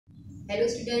Hello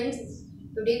students,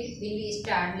 today we will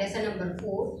start lesson number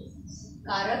 4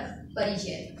 कारक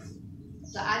परिचय।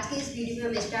 तो आज के इस वीडियो में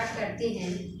हम स्टार्ट करते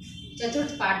हैं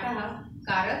चतुर्थ पाठः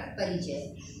कारक परिचय।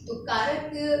 तो कारक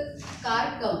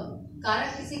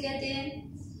किसे कहते हैं?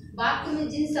 वाक्य में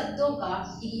जिन शब्दों का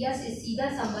क्रिया से सीधा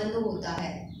संबंध होता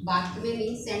है, वाक्य में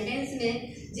मीन्स सेंटेंस में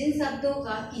जिन शब्दों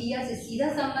का क्रिया से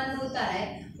सीधा संबंध होता है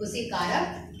उसे कारक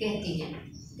कहते हैं।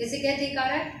 कैसे कहते हैं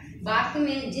कारक? वाक्य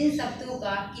में जिन शब्दों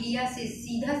का क्रिया से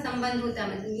सीधा संबंध होता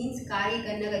है, मीन्स कार्य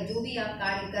करने का, जो भी आप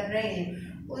कार्य कर रहे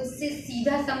हैं उससे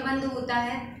सीधा संबंध होता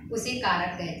है उसे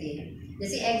कारक कहते हैं।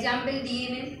 जैसे एग्जाम्पल दिए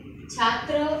में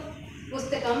छात्र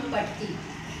पुस्तकम पठति,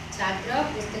 छात्र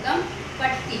पुस्तकम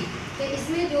पठति। तो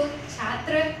इसमें जो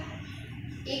छात्र,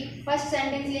 एक फर्स्ट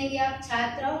सेंटेंस लेंगे आप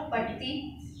छात्र पठति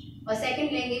और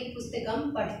सेकंड लेंगे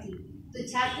पुस्तकम पठति।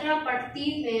 तो छात्र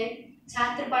पठति में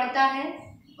छात्र पढ़ता है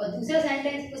और दूसरा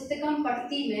सेंटेंस पुस्तकम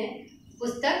पठति में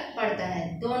पुस्तक पढ़ता है।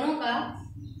 दोनों का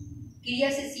क्रिया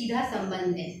से सीधा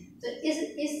संबंध है। तो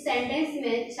इस सेंटेंस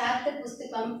में छात्र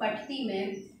पुस्तकम पठति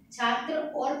में छात्र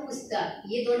और पुस्तक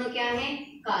ये दोनों क्या हैं?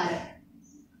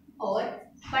 कारक। और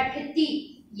पठति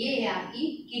ये है आपकी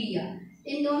क्रिया।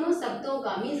 इन दोनों शब्दों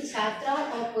का मीन्स छात्रा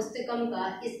और पुस्तकम का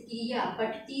इस क्रिया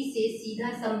पठति से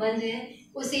सीधा संबंध है,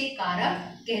 उसे कारक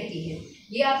कहते हैं।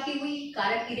 ये आपकी हुई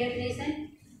कारक की डेफिनेशन।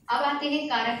 अब आते हैं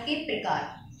कारक के प्रकार।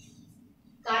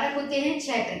 कारक होते हैं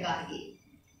 6 प्रकार के।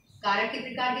 कारक के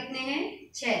प्रकार कितने हैं?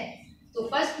 6। तो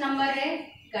फर्स्ट नंबर है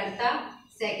कर्ता,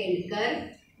 सेकंड कर,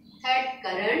 third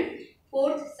Karan,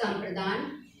 fourth संप्रदान,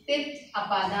 fifth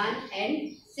अपादान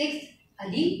and sixth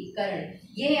अधिकरण।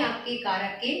 ये है आपके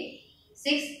कारक के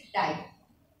 6 टाइप।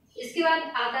 इसके बाद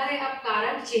आता है अब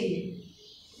कारक चिन्ह।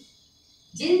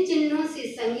 जिन चिन्हों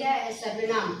से संज्ञा या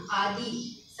सर्वनाम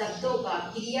आदि शब्दों का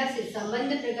क्रिया से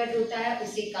संबंध प्रकट होता है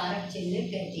उसे कारक चिन्ह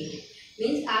कहते हैं।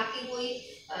 मीन्स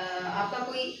आपका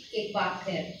कोई एक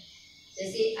वाक्य है,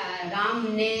 जैसे राम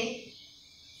ने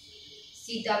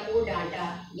सीता को डांटा,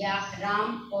 या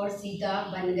राम और सीता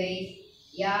बन गए,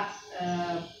 या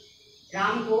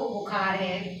राम को बुखार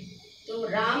है। तो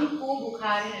राम को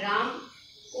बुखार है, राम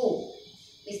को,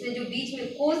 इसमें जो बीच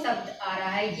में को शब्द आ रहा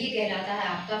है ये कहलाता है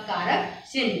आपका कारक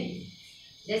चिन्ह।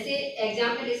 जैसे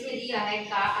एग्जाम्पल इसमें दिया है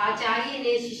आचार्य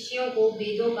ने शिष्यों को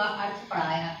वेदों का अर्थ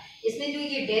पढ़ाया। इसमें जो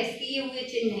ये डैश किए हुए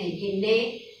चिन्ह है, ये ने,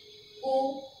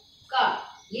 को, का,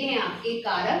 ये है आपके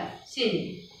कारक चिन्ह।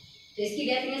 तो इसकी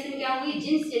डेफिनेशन क्या हुई?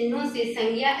 जिन चिन्हों से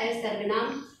संज्ञा या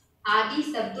सर्वनाम आदि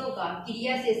शब्दों का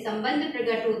क्रिया से संबंध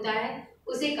प्रकट होता है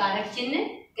उसे कारक चिन्ह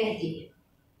कहते हैं।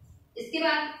 इसके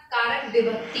बाद कारक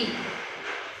विभक्ति।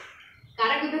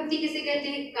 कारक विभक्ति किसे कहते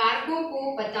हैं? कारकों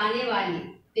को बताने वाली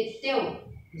प्रत्ययों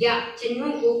या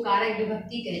चिन्हों को कारक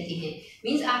विभक्ति कहते हैं।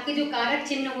 मीन्स आपके जो कारक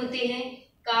चिन्ह होते हैं,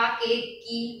 का, के,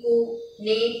 की, को,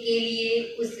 ने, के लिए,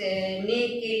 उस, ने,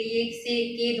 के लिए, से,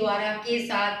 के द्वारा, के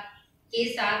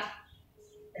साथ,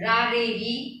 रा, रे,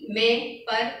 री, में,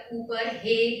 पर, ऊपर,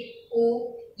 हे, ओ,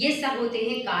 ये सब होते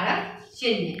हैं कारक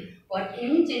चिन्ह। और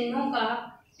इन चिन्हों का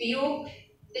प्रयोग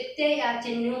प्रत्यय या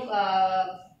चिन्हों का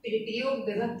प्रयोग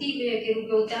विभक्ति के रूप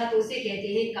में होता है तो उसे कहते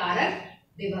हैं कारक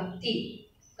विभक्ति।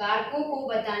 कारकों को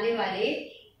बताने वाले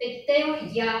प्रत्ययों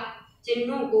या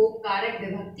चिन्हों को कारक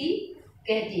विभक्ति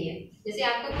कहते हैं। जैसे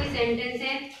आपका कोई सेंटेंस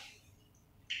है,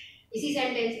 इसी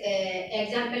सेंटेंस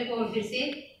एग्जाम्पल को हम फिर से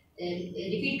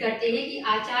रिपीट करते हैं कि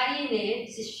आचार्य ने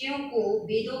शिष्यों को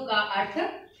वेदों का अर्थ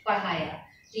पढ़ाया।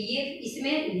 तो ये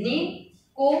इसमें ने,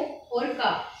 को और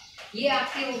का ये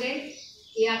आपके हो गए,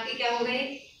 ये आपके क्या हो गए?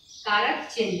 कारक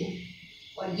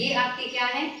चिन्ह। और ये आपके क्या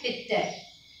है? प्रत्यय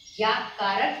या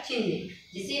कारक चिन्ह,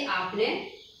 जिसे आपने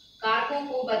कारकों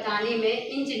को बताने में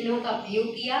इन चिन्हों का प्रयोग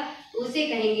किया तो उसे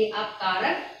कहेंगे आप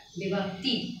कारक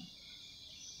विभक्ति।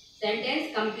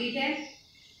 सेंटेंस कंप्लीट है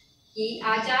कि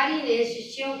आचार्य ने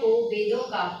शिष्यों को वेदों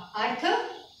का अर्थ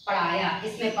पढ़ाया।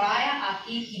 इसमें पढ़ाया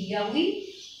आपकी क्रिया हुई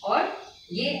और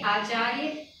ये आचार्य,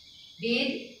 वेद,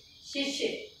 शिष्य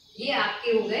ये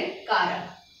आपके हो गए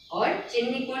कारक। और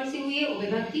चिन्ह कौन सी हुई है?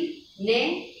 विभक्ति, ने,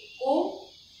 को,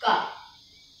 का।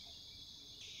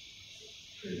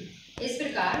 इस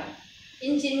प्रकार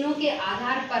इन चिन्हों के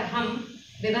आधार पर हम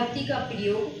विभक्ति का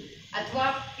प्रयोग अथवा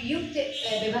प्रयुक्त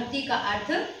विभक्ति का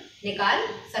अर्थ निकाल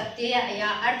सकते हैं या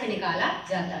अर्थ निकाला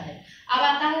जाता है। अब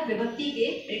आता है विभक्ति के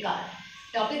प्रकार।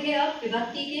 टॉपिक है अब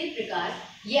विभक्ति के प्रकार।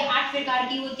 ये 8 प्रकार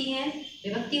की होती हैं।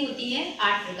 विभक्ति होती है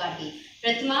 8 प्रकार की।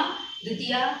 प्रथमा,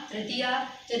 द्वितीया, तृतीया,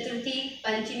 चतुर्थी,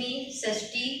 पंचमी,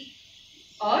 षष्ठी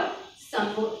और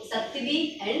सप्तमी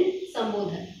एंड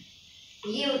संबोधन।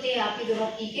 ये होते हैं आपकी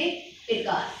विभक्ति के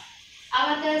प्रकार। अब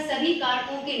आता है सभी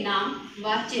कारकों के नाम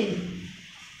व चिन्ह।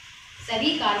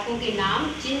 सभी कारकों के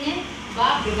नाम, चिन्ह व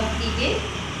विभक्ति के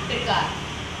प्रकार।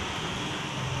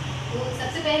 तो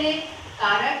सबसे पहले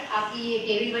कारक आपकी ये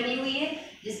टेबल बनी हुई है,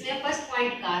 जिसमें फर्स्ट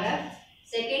पॉइंट कारक,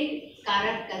 सेकंड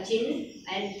कारक का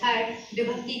चिन्ह एंड थर्ड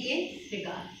विभक्ति के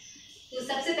प्रकार। तो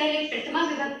सबसे पहले प्रथमा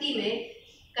विभक्ति में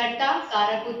कर्ता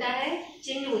कारक होता है,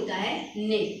 चिन्ह होता है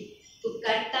ने। तो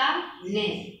कर्ता ने,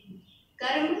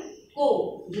 कर्म को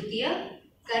द्वितीय,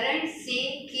 करण से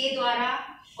के द्वारा,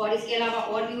 और इसके अलावा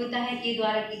और भी होता है के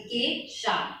द्वारा के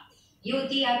शा, ये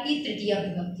होती है आपकी तृतीय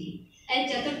विभक्ति। एंड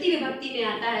चतुर्थी विभक्ति में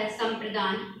आता है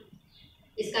संप्रदान।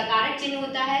 इसका कारक चिन्ह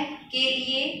होता है के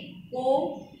लिए,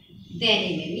 को देने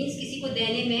में, मीन्स किसी को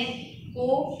देने में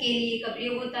को के लिए का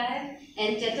प्रयोग होता है।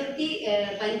 एंड चतुर्थी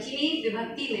पंचमी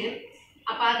विभक्ति में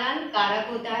अपादान कारक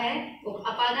होता है। तो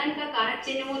अपादान का कारक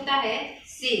चिन्ह होता है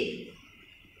से,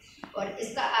 और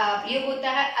इसका प्रयोग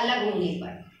होता है अलग होने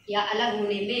पर या अलग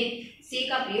होने में से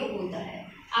का प्रयोग होता है।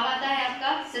 अब आता है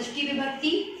आपका षष्ठी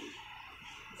विभक्ति।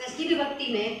 षष्ठी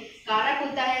विभक्ति में कारक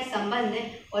होता है संबंध,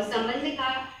 और संबंध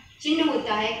का चिन्ह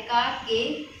होता है का, के,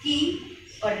 की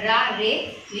और रा, रे,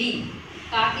 री।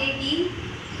 का, के, की,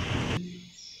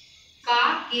 का,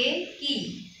 के, की।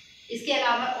 इसके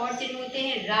अलावा और चिन्ह होते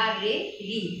हैं रा, रे,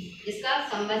 री, जिसका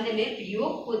संबंध में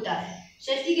प्रयोग होता है।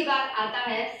 षष्ठी के बाद आता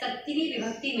है सप्तमी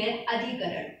विभक्ति में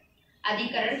अधिकरण।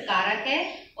 अधिकरण कारक है,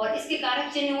 और इसके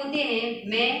कारक चिन्ह होते हैं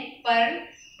मैं, पर,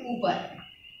 ऊपर।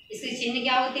 इसके चिन्ह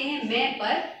क्या होते हैं? मैं,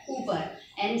 पर, ऊपर।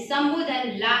 एंड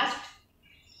संबोधन लास्ट,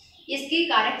 इसके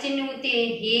कारक चिन्ह होते हैं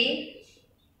हे,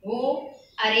 वो,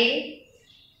 अरे,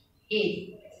 हे।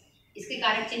 इसके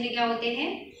कारक चिन्ह क्या होते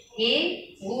हैं? हे,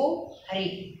 वो, हरे।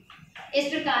 इस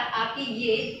प्रकार आपकी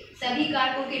ये सभी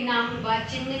कारकों के नाम व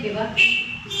चिन्ह विभक्ति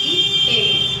की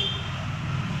टेबल।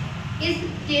 इस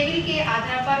टेबल के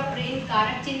आधार पर और इन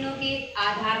कारक चिन्हों के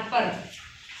आधार पर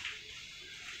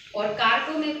और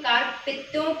कारकों में कारक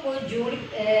पित्तों को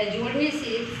जोड़ने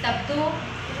से शब्दों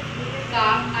का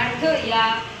अर्थ या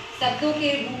शब्दों के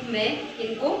रूप में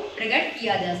इनको प्रकट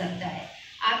किया जा सकता है।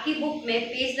 आपकी बुक में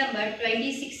पेज नंबर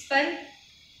 26 पर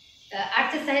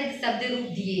अर्थ सहित शब्द रूप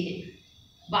दिए हैं।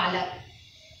 बालक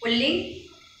पुल्लिंग,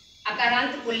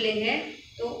 अकारांत पुल्लिंग है,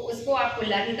 तो उसको आपको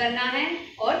लर्न करना है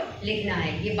और लिखना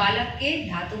है। ये बालक के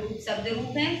धातु रूप शब्द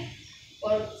रूप हैं।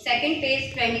 और सेकंड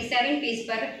पेज 27 पेज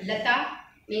पर लता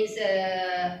मीन्स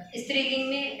स्त्रीलिंग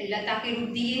में लता के रूप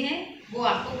दिए हैं, वो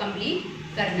आपको कंप्लीट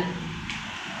करना है।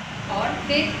 और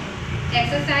फिर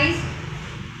एक्सरसाइज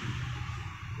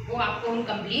वो आपको हम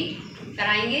कंप्लीट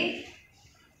कराएंगे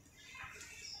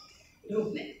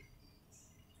ग्रुप में।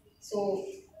 सो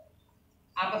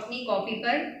आप अपनी कॉपी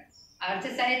पर अर्थ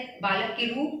सहित बालक के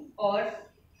रूप और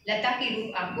लता के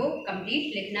रूप आपको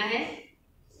कंप्लीट लिखना है।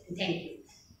 Thank you.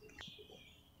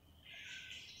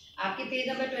 आपके पेज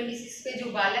नंबर 26 पे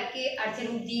जो बालक के अर्थ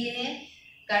रूप दिए हैं,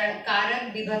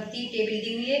 कारक विभक्ति टेबल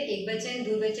दी हुई है, एक वचन,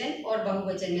 द्विवचन और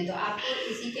बहुवचन में, तो आपको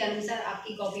इसी के अनुसार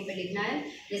आपकी कॉपी पर लिखना है।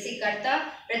 जैसे कर्ता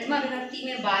प्रथमा विभक्ति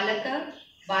में बालक,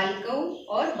 बालकौ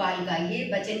और बालिका, ये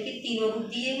वचन के तीनों रूप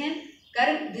दिए हैं।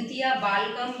 कर्म द्वितीया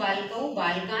बालकम, बालकौ,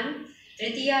 बालकान।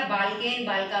 तृतीया बालकेन,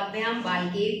 बालकाभ्याम,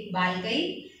 बालके, बालकै।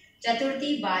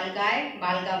 चतुर्थी बालकाय,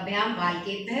 बालकाभ्याम,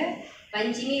 बालकेभ्यः।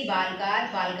 पंचमी बालकार,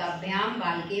 बालकाभ्याम,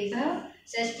 बालकेभ्यः।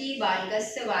 षष्ठी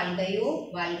बालकस्य, बालकयो,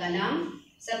 बालकानां।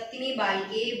 सप्तमी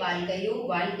बालके, बालकयो,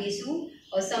 बालकेषु।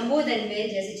 और संबोधन में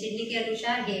जैसे चिन्ह के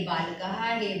अनुसार हे बालकः,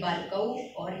 हे बालकौ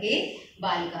और हे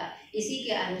बालिका। इसी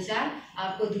के अनुसार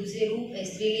आपको दूसरे रूप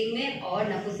स्त्रीलिंग में और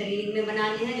नपुंसकलिंग में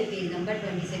बनाने हैं, जो पेज नंबर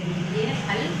 27 में दिए हैं,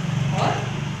 फल और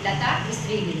लता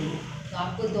स्त्रीलिंग में। तो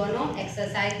आपको दोनों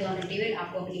एक्सरसाइज, दोनों टेबल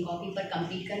आपको अपनी कॉपी पर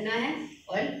कंप्लीट करना है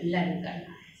और लर्न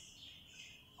करना है।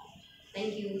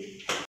 Thank you.